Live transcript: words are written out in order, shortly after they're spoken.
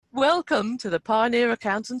Welcome to the Pioneer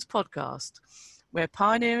Accountants podcast, where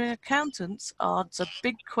pioneering accountants answer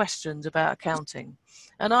big questions about accounting,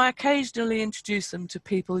 and I occasionally introduce them to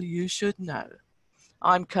people you should know.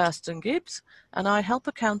 I'm Kirsten Gibbs, and I help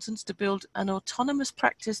accountants to build an autonomous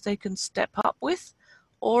practice they can step up with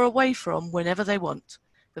or away from whenever they want,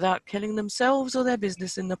 without killing themselves or their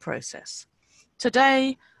business in the process.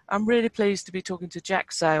 Today, I'm really pleased to be talking to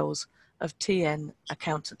Jack Sales of TN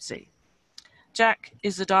Accountancy. Jack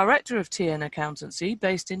is the director of TN Accountancy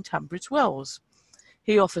based in Tunbridge Wells.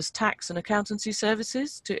 He offers tax and accountancy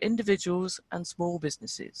services to individuals and small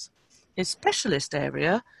businesses. His specialist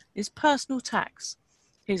area is personal tax.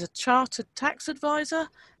 He's a chartered tax advisor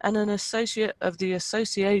and an associate of the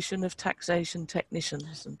Association of Taxation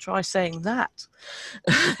Technicians, and try saying that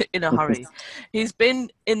in a hurry. He's been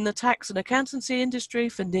in the tax and accountancy industry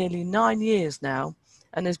for nearly 9 years now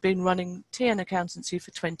and has been running TN Accountancy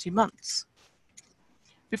for 20 months.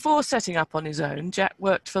 Before setting up on his own, Jack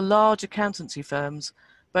worked for large accountancy firms,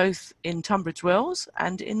 both in Tunbridge Wells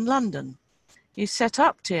and in London. He set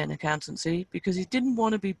up TN Accountancy because he didn't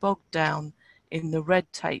want to be bogged down in the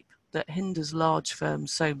red tape that hinders large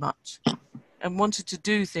firms so much, and wanted to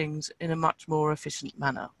do things in a much more efficient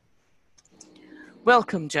manner.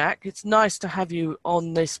 Welcome, Jack. It's nice to have you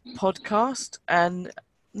on this podcast, and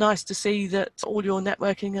nice to see that all your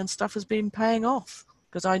networking and stuff has been paying off,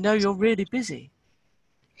 because I know you're really busy.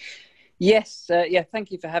 Yes,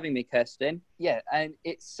 thank you for having me, Kirsten. Yeah, and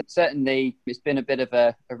it's been a bit of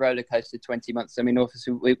a roller coaster 20 months. I mean,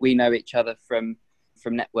 obviously we know each other from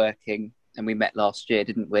networking, and we met last year,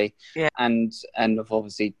 didn't we? Yeah. And I've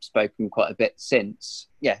obviously spoken quite a bit since.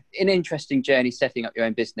 Yeah, an interesting journey setting up your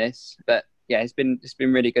own business, but yeah, it's been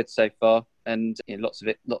really good so far, and lots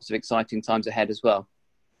of exciting times ahead as well.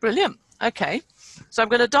 Brilliant. Okay, so I'm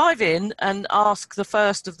going to dive in and ask the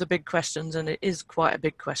first of the big questions, and it is quite a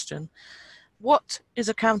big question. What is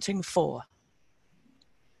accounting for?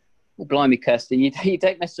 Well, blimey, Kirsten, you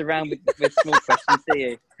don't mess around with small questions, do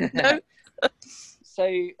you? No.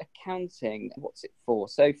 So accounting, what's it for?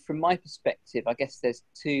 So from my perspective, I guess there's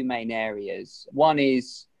two main areas. One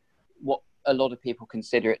is what a lot of people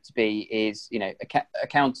consider it to be is,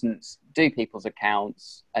 accountants do people's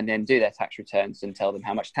accounts and then do their tax returns and tell them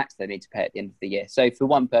how much tax they need to pay at the end of the year. So for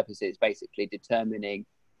one purpose, it's basically determining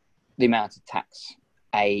the amount of tax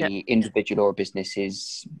a individual or a business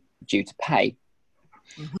is due to pay.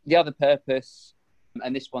 Mm-hmm. The other purpose,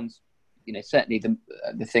 and this one's certainly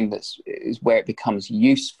the thing is where it becomes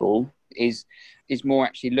useful, is more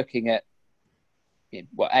actually looking at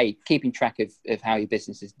keeping track of how your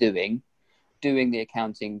business is doing the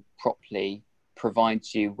accounting properly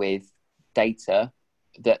provides you with data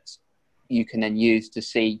that you can then use to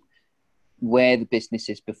see where the business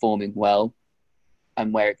is performing well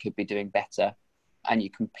and where it could be doing better. And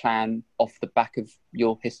you can plan off the back of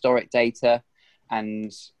your historic data.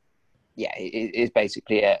 And yeah, it is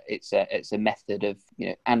basically it's a method of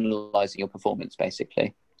analysing your performance,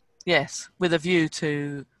 basically. Yes, with a view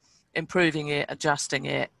to improving it, adjusting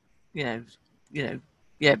it,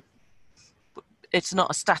 It's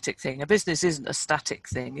not a static thing. A business isn't a static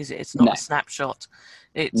thing, is it? It's not a snapshot.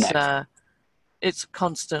 It's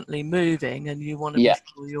constantly moving, and you want to be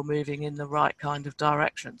sure you're moving in the right kind of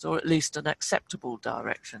directions, or at least an acceptable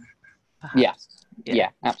direction, perhaps. Yeah,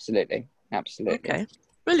 absolutely. Okay,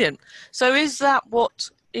 brilliant. So is that what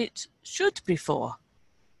it should be for?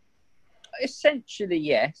 Essentially,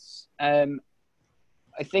 yes. I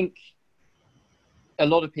think a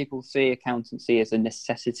lot of people see accountancy as a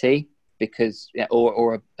necessity, because a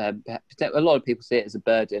lot of people see it as a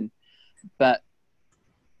burden, but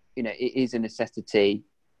it is a necessity.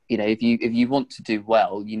 If you want to do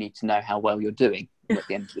well, you need to know how well you're doing at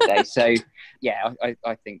the end of the day. So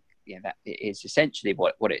I think that it is essentially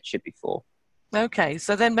what it should be for. Okay,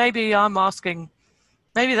 so then maybe I'm asking,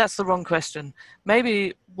 maybe that's the wrong question.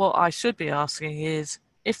 Maybe what I should be asking is,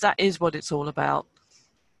 if that is what it's all about,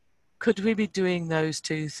 could we be doing those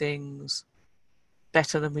two things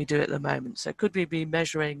better than we do at the moment? So could we be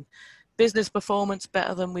measuring business performance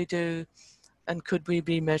better than we do? And could we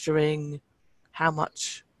be measuring how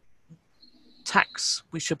much tax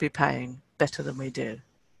we should be paying better than we do?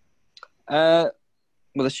 Well,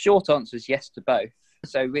 the short answer is yes to both.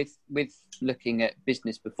 So with looking at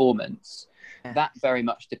business performance, that very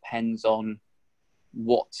much depends on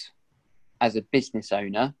what, as a business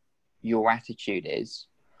owner, your attitude is.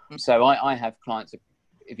 Mm-hmm. So I have clients,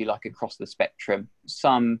 if you like, across the spectrum.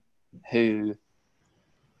 Some who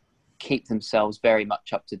keep themselves very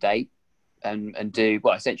much up to date and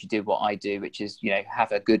essentially do what I do, which is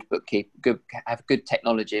have a good bookkeep, have good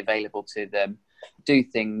technology available to them, do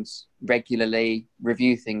things regularly,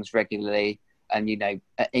 review things regularly, and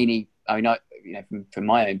from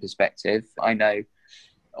my own perspective, I know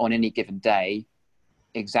on any given day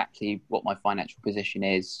exactly what my financial position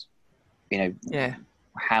is,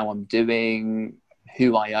 how I'm doing,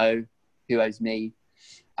 who I owe, who owes me,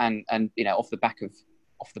 and off the back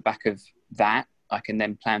of that, I can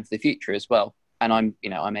then plan for the future as well. And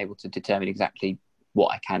I'm able to determine exactly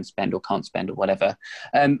what I can spend or can't spend or whatever.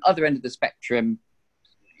 Other end of the spectrum,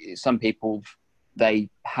 some people, they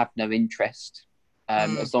have no interest.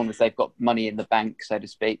 As long as they've got money in the bank, so to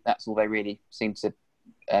speak, that's all they really seem to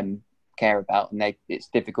care about, and it's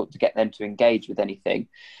difficult to get them to engage with anything.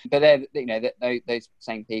 But those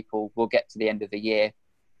same people will get to the end of the year,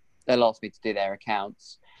 they'll ask me to do their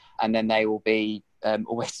accounts, and then they will be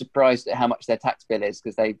always surprised at how much their tax bill is,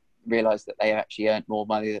 because they realise that they actually earned more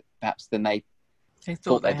money perhaps than they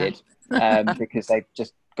thought they did, because they've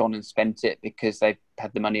just gone and spent it because they've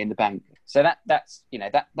had the money in the bank. So that's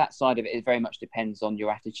that side of it very much depends on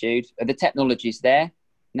your attitude. The technology's there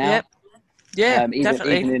now. Yep.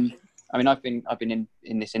 Definitely. Even I've been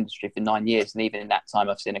in this industry for 9 years, and even in that time,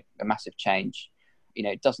 I've seen a massive change.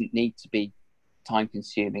 It doesn't need to be time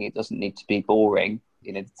consuming. It doesn't need to be boring.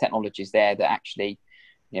 The technology's there that actually,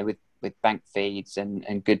 with bank feeds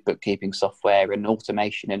and good bookkeeping software and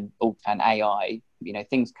automation and AI,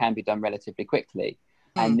 things can be done relatively quickly.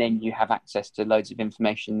 And then you have access to loads of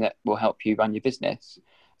information that will help you run your business.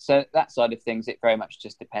 So that side of things, it very much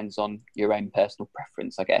just depends on your own personal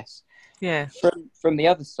preference, I guess. Yeah. From the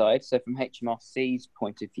other side, so from HMRC's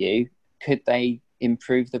point of view, could they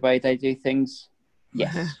improve the way they do things?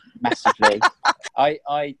 Yes, massively.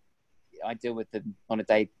 I deal with them on a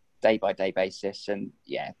day by day basis, and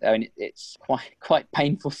it's quite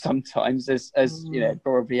painful sometimes, as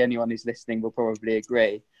probably anyone who's listening will probably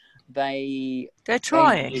agree. They're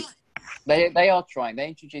trying. They are trying. They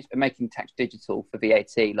introduced Making Tax Digital for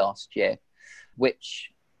VAT last year,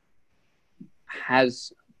 which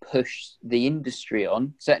has pushed the industry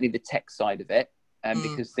on, certainly the tech side of it,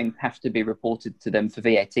 because things have to be reported to them for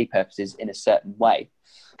VAT purposes in a certain way.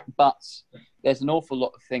 But there's an awful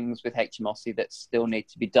lot of things with HMRC that still need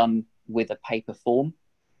to be done with a paper form.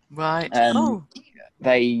 Right.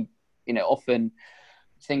 They, often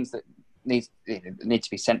things that need to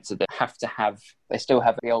be sent to them they still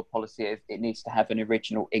have the old policy of it needs to have an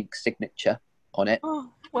original ink signature on it.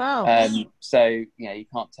 Oh, wow. So, you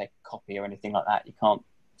can't take a copy or anything like that. You can't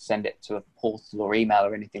send it to a portal or email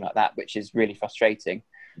or anything like that, which is really frustrating.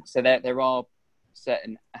 So there are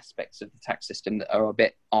certain aspects of the tax system that are a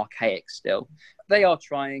bit archaic still. They are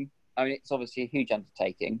trying. It's obviously a huge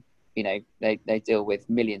undertaking. They deal with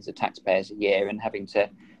millions of taxpayers a year, and having to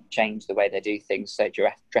change the way they do things so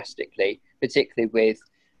drastically, particularly with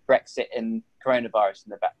Brexit and coronavirus in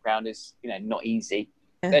the background, is not easy.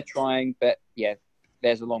 Yeah. They're trying, but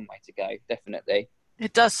there's a long way to go, definitely.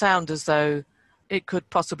 It does sound as though it could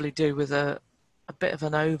possibly do with a bit of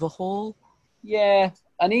an overhaul. Yeah,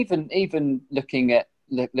 and even looking at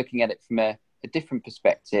it from a different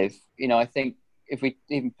perspective, I think if we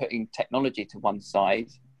even putting technology to one side,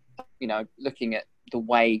 looking at the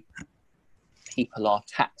way people are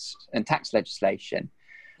taxed and tax legislation,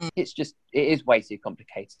 it is way too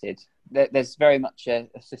complicated. There's very much a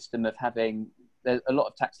system of having a lot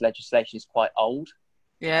of tax legislation is quite old.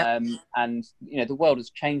 Yeah. And the world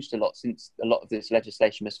has changed a lot since a lot of this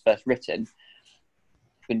legislation was first written.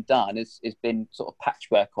 Been done has been sort of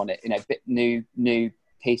patchwork on it. New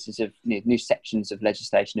pieces of new sections of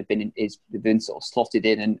legislation have been sort of slotted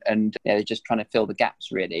in, and they're just trying to fill the gaps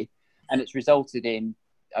really. And it's resulted in,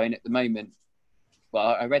 at the moment,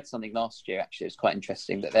 well, I read something last year, actually, it's quite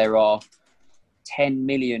interesting, that there are 10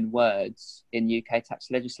 million words in UK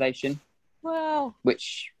tax legislation. Wow.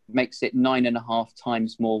 Which makes it 9.5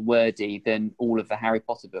 times more wordy than all of the Harry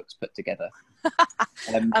Potter books put together.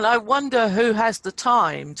 And I wonder who has the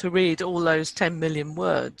time to read all those 10 million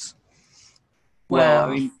words.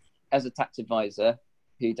 Well, as a tax advisor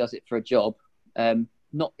who does it for a job,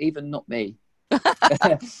 not me.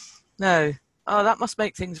 No. Oh, that must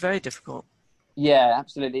make things very difficult. Yeah,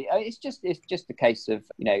 absolutely. It's just a case of,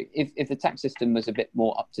 if the tax system was a bit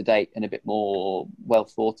more up to date and a bit more well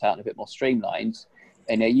thought out and a bit more streamlined,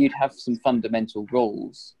 you'd have some fundamental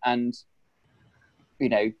rules, and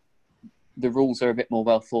the rules are a bit more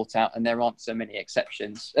well thought out, and there aren't so many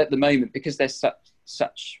exceptions at the moment, because there's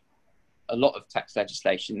such a lot of tax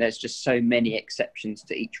legislation. There's just so many exceptions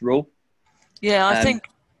to each rule. Yeah, I think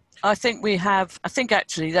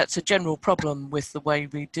actually that's a general problem with the way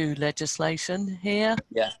we do legislation here,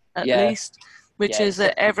 at least, which is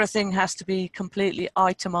that everything has to be completely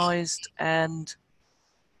itemised, and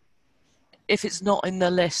if it's not in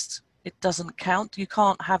the list, it doesn't count. You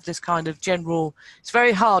can't have this kind of general, it's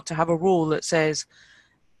very hard to have a rule that says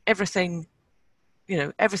everything,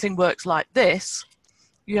 everything works like this.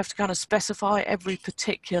 You have to kind of specify every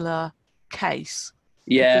particular case,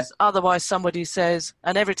 Yeah. because otherwise somebody says,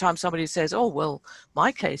 and every time somebody says, oh, well,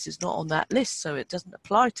 my case is not on that list, so it doesn't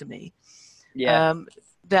apply to me. Yeah.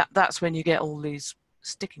 That's when you get all these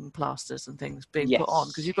sticking plasters and things being put on,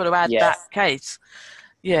 because you've got to add that case.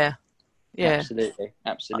 Yeah. Absolutely.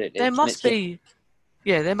 There And must be,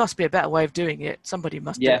 there must be a better way of doing it. Somebody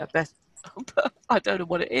must do it better. But I don't know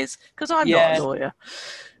what it is, because I'm not a lawyer.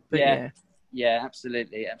 But yeah,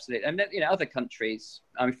 absolutely. And then, other countries,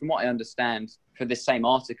 I mean, from what I understand, for this same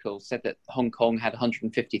article, said that Hong Kong had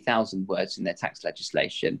 150,000 words in their tax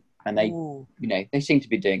legislation, and they, they seem to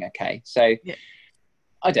be doing okay. So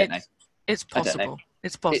I don't know. It's possible.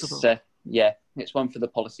 It's possible. It's one for the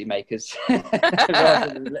policymakers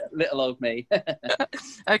rather than little old me.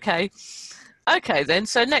 Okay, then.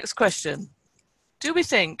 So next question: Do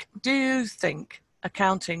you think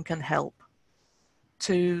accounting can help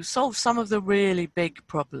to solve some of the really big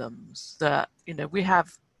problems that we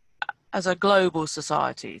have as a global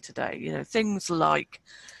society today? Things like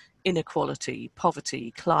inequality,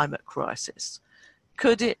 poverty, climate crisis.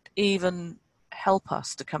 Could it even help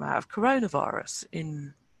us to come out of coronavirus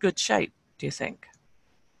in good shape, do you think?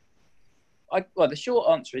 Well, the short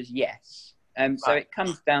answer is yes. So it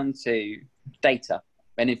comes down to data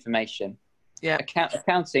and information. Yeah.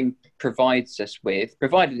 Accounting provides us with,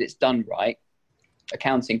 provided it's done right,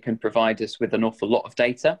 accounting can provide us with an awful lot of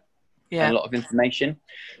data and a lot of information.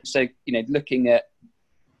 So, looking at,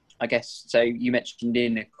 I guess, so you mentioned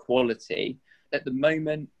inequality. At the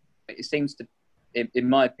moment, it seems to, in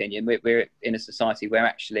my opinion, we're in a society where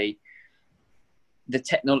actually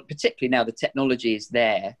particularly now, the technology is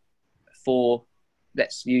there for,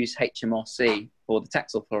 let's use HMRC or the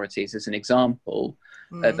tax authorities as an example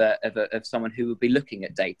of someone who would be looking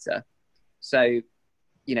at data. So,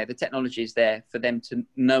 the technology is there for them to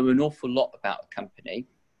know an awful lot about a company,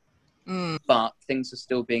 but things are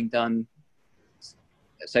still being done,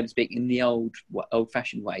 so to speak, in the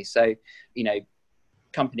old-fashioned way. So,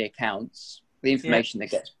 company accounts, the information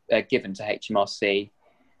that gets given to HMRC,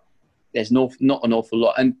 there's not an awful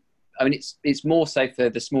lot. And I mean, it's more so for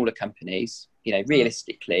the smaller companies,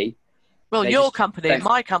 realistically. Well, your company,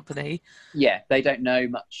 my company. Yeah, they don't know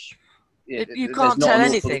much. You can't tell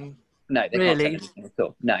anything. No, they really can't tell anything at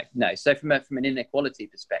all. No. So from an inequality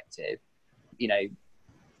perspective,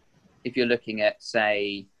 if you're looking at,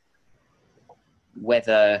 say,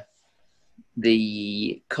 whether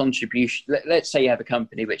the contribution, let's say you have a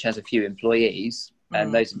company which has a few employees,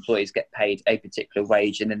 and those employees get paid a particular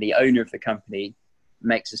wage, and then the owner of the company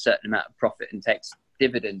makes a certain amount of profit and takes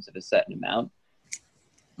dividends of a certain amount.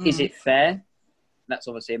 Is it fair? That's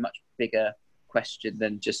obviously a much bigger question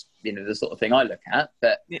than just the sort of thing I look at.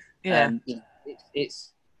 But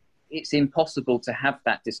it's impossible to have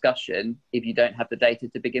that discussion if you don't have the data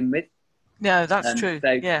to begin with. No, that's true.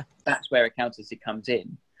 So that's where accountancy comes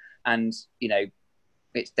in, and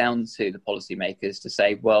it's down to the policymakers to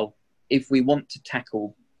say, well, if we want to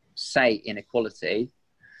tackle, say, inequality,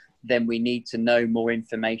 then we need to know more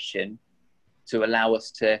information to allow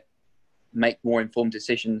us to make more informed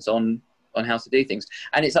decisions on how to do things.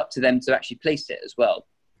 And it's up to them to actually police it as well.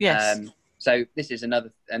 Yes. So this is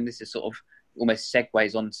another, and this is sort of almost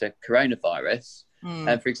segues onto coronavirus.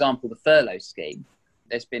 For example, the furlough scheme.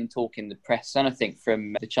 There's been talk in the press, and I think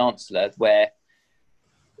from the Chancellor, where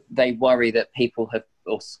they worry that people have,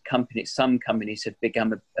 or some companies have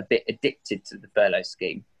become a bit addicted to the furlough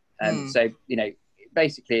scheme. So,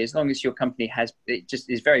 basically, as long as your company has, it just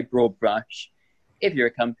is very broad brush. If you're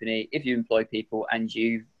a company, if you employ people and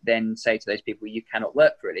you then say to those people, you cannot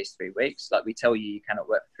work for at least 3 weeks, like we tell you cannot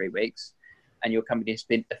work for 3 weeks, and your company has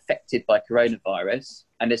been affected by coronavirus,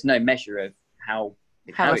 and there's no measure of how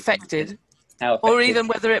affected, or even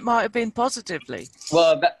whether it might have been positively.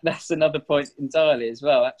 Well, that's another point entirely as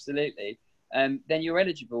well. Absolutely. Then you're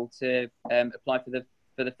eligible to apply for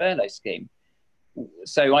the furlough scheme.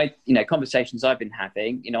 So conversations I've been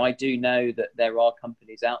having, I do know that there are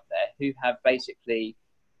companies out there who have basically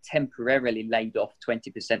temporarily laid off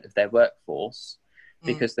 20% of their workforce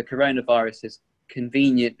because the coronavirus has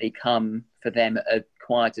conveniently come for them at a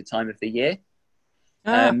quieter time of the year.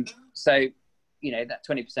 So, that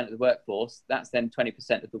 20% of the workforce, that's then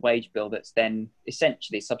 20% of the wage bill that's then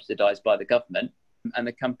essentially subsidised by the government, and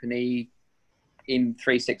the company in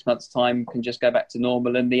 3-6 months' time can just go back to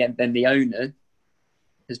normal, and then the owner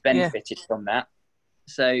has benefited from that.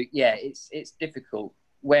 So it's difficult.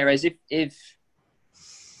 Whereas if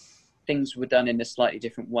things were done in a slightly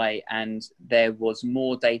different way and there was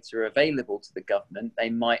more data available to the government, they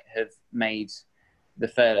might have made the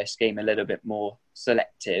furlough scheme a little bit more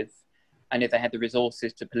selective. And if they had the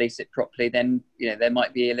resources to police it properly, then, there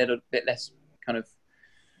might be a little bit less kind of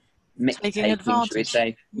Taking mick-taking, should we advantage.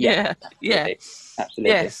 say? Yeah.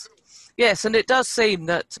 Absolutely. Yes, and it does seem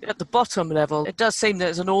that at the bottom level, it does seem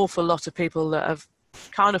there's an awful lot of people that have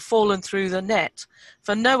kind of fallen through the net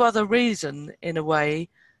for no other reason, in a way,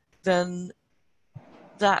 than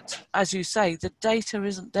that, as you say, the data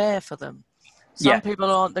isn't there for them. Some people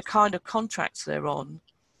aren't, the kind of contracts they're on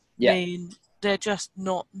mean they're just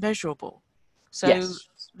not measurable. So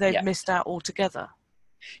they've missed out altogether.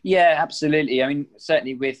 Yeah, absolutely. I mean,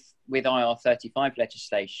 certainly with IR35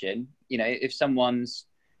 legislation, if someone's,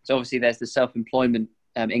 so obviously there's the self-employment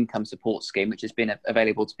income support scheme, which has been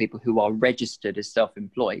available to people who are registered as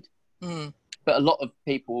self-employed. But a lot of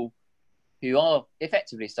people who are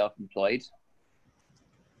effectively self-employed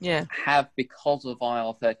have, because of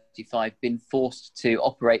IR35, been forced to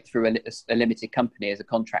operate through a limited company as a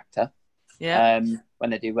contractor when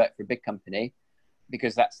they do work for a big company,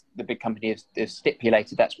 because that's the big company has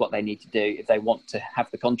stipulated that's what they need to do if they want to have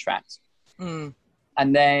the contract. And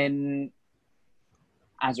then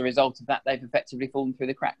as a result of that, they've effectively fallen through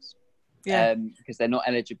the cracks because they're not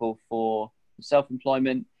eligible for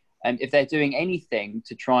self-employment. And if they're doing anything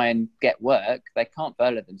to try and get work, they can't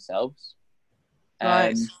furlough themselves.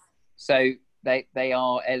 So they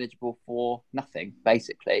are eligible for nothing,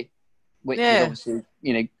 basically, which is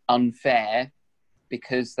obviously, unfair,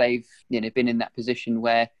 because they've, been in that position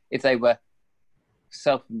where if they were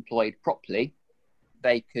self-employed properly,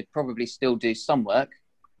 they could probably still do some work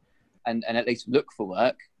and at least look for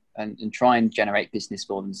work and try and generate business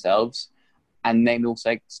for themselves, and then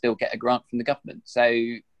also still get a grant from the government. So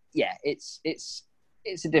it's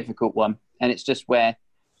a difficult one, and it's just where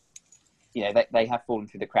they have fallen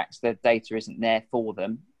through the cracks. The data isn't there for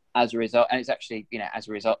them as a result, and it's actually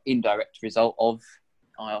indirect result of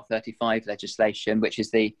IR35 legislation, which is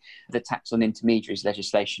the tax on intermediaries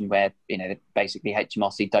legislation, where basically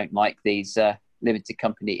HMRC don't like these limited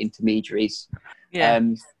company intermediaries.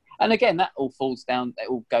 And again, that all falls down, it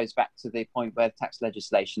all goes back to the point where tax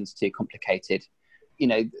legislation's too complicated.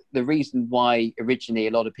 The reason why originally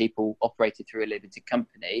a lot of people operated through a limited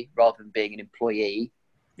company rather than being an employee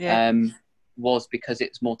was because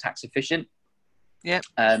it's more tax efficient.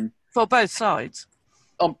 For both sides.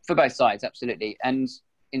 For both sides, absolutely. And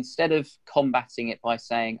instead of combating it by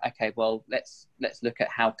saying, okay, well, let's look at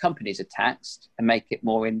how companies are taxed and make it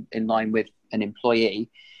more in line with an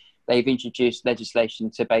employee, they've introduced legislation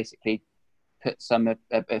to basically put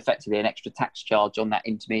effectively an extra tax charge on that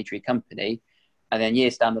intermediary company. And then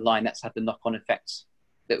years down the line, that's had the knock-on effects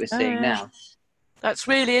that we're seeing now. That's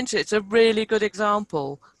really interesting. It's a really good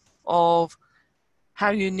example of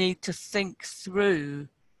how you need to think through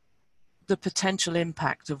the potential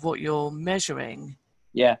impact of what you're measuring.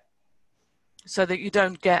 So that you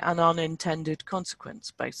don't get an unintended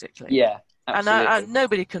consequence, basically. Absolutely. And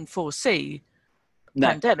nobody can foresee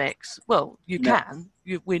pandemics. Well, you can.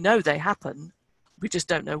 We know they happen. We just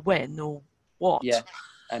don't know when or what.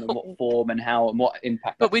 And in what form and how and what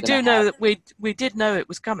impact. But we do know that we did know it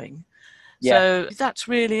was coming. So that's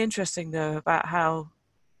really interesting, though, about how.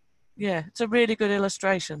 It's a really good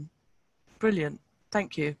illustration. Brilliant.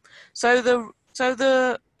 Thank you. So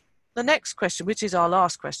the next question, which is our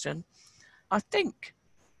last question, I think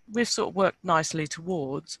we've sort of worked nicely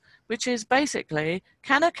towards, which is basically,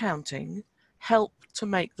 can accounting help to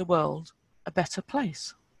make the world a better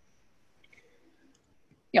place?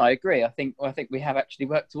 I agree. I think we have actually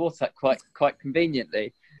worked towards that quite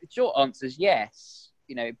conveniently. The short answer is yes.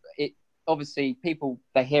 It obviously people,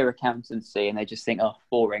 they hear accountancy and they just think, oh,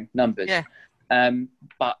 boring numbers.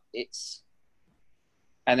 But it's,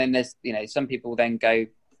 and then there's some people then go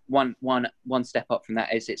one step up from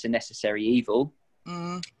that is it's a necessary evil.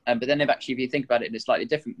 But then if you think about it in a slightly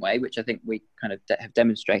different way, which I think we kind of have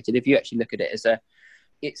demonstrated, if you actually look at it as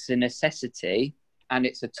it's a necessity and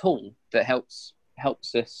it's a tool that helps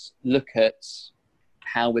us look at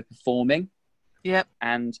how we're performing.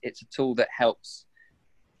 And it's a tool that helps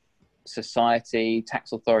society,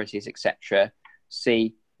 tax authorities, etc.,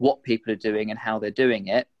 see what people are doing and how they're doing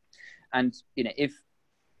it. And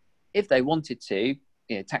if they wanted to,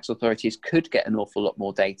 tax authorities could get an awful lot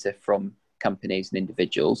more data from companies and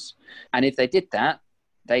individuals. And if they did that,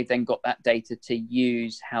 they've then got that data to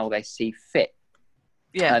use how they see fit.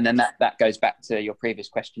 And then that goes back to your previous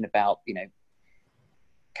question about,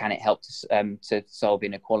 can it help to solve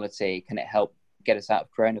inequality? Can it help get us out of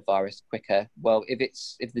coronavirus quicker. Well,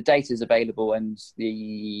 if the data is available and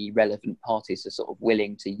the relevant parties are sort of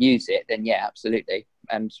willing to use it, then yeah, absolutely.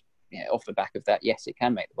 And off the back of that, yes, it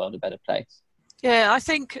can make the world a better place. Yeah, I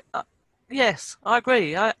think, yes, I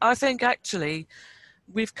agree. I think actually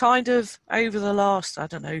we've kind of, over the last, I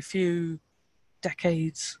don't know, few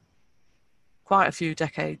decades, quite a few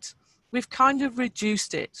decades, we've kind of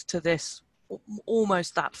reduced it to this,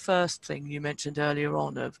 almost that first thing you mentioned earlier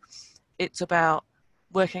on of, it's about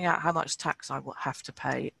working out how much tax I will have to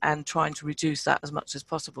pay and trying to reduce that as much as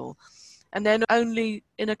possible. And then only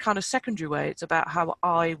in a kind of secondary way, it's about how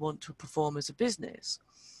I want to perform as a business.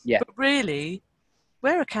 Yeah. But really,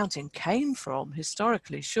 where accounting came from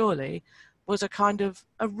historically, surely, was a kind of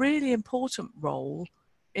a really important role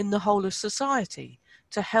in the whole of society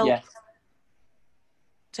to help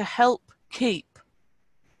keep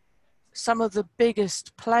some of the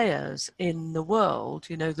biggest players in the world,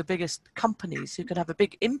 the biggest companies who can have a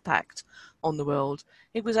big impact on the world.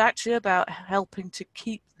 It was actually about helping to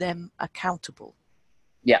keep them accountable.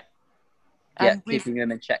 Yeah. And keeping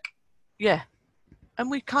them in check. Yeah.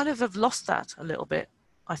 And we kind of have lost that a little bit,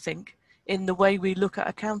 I think, in the way we look at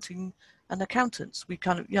accounting and accountants. We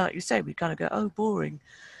kind of, like you say, we kind of go, oh, boring.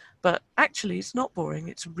 But actually, it's not boring.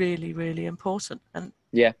 It's really, really important. And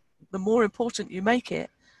the more important you make it,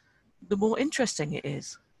 the more interesting it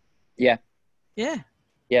is. Yeah,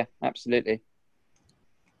 absolutely.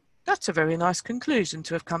 That's a very nice conclusion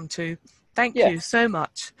to have come to. Thank you so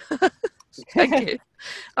much. Thank you.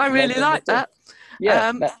 I really like that.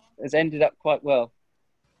 Yeah, that has ended up quite well.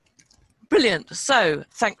 Brilliant. So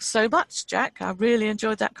thanks so much, Jack. I really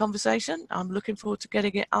enjoyed that conversation. I'm looking forward to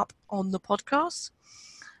getting it up on the podcast.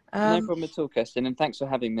 No problem at all, Kirsten, and thanks for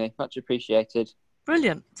having me. Much appreciated.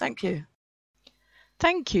 Brilliant. Thank you.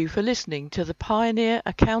 Thank you for listening to the Pioneer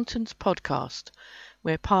Accountants podcast,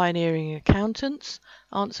 where pioneering accountants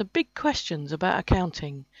answer big questions about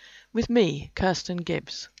accounting with me, Kirsten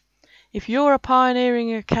Gibbs. If you're a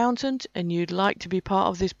pioneering accountant and you'd like to be part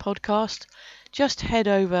of this podcast, just head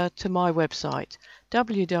over to my website,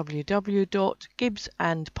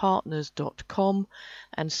 www.gibbsandpartners.com,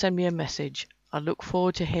 and send me a message. I look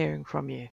forward to hearing from you.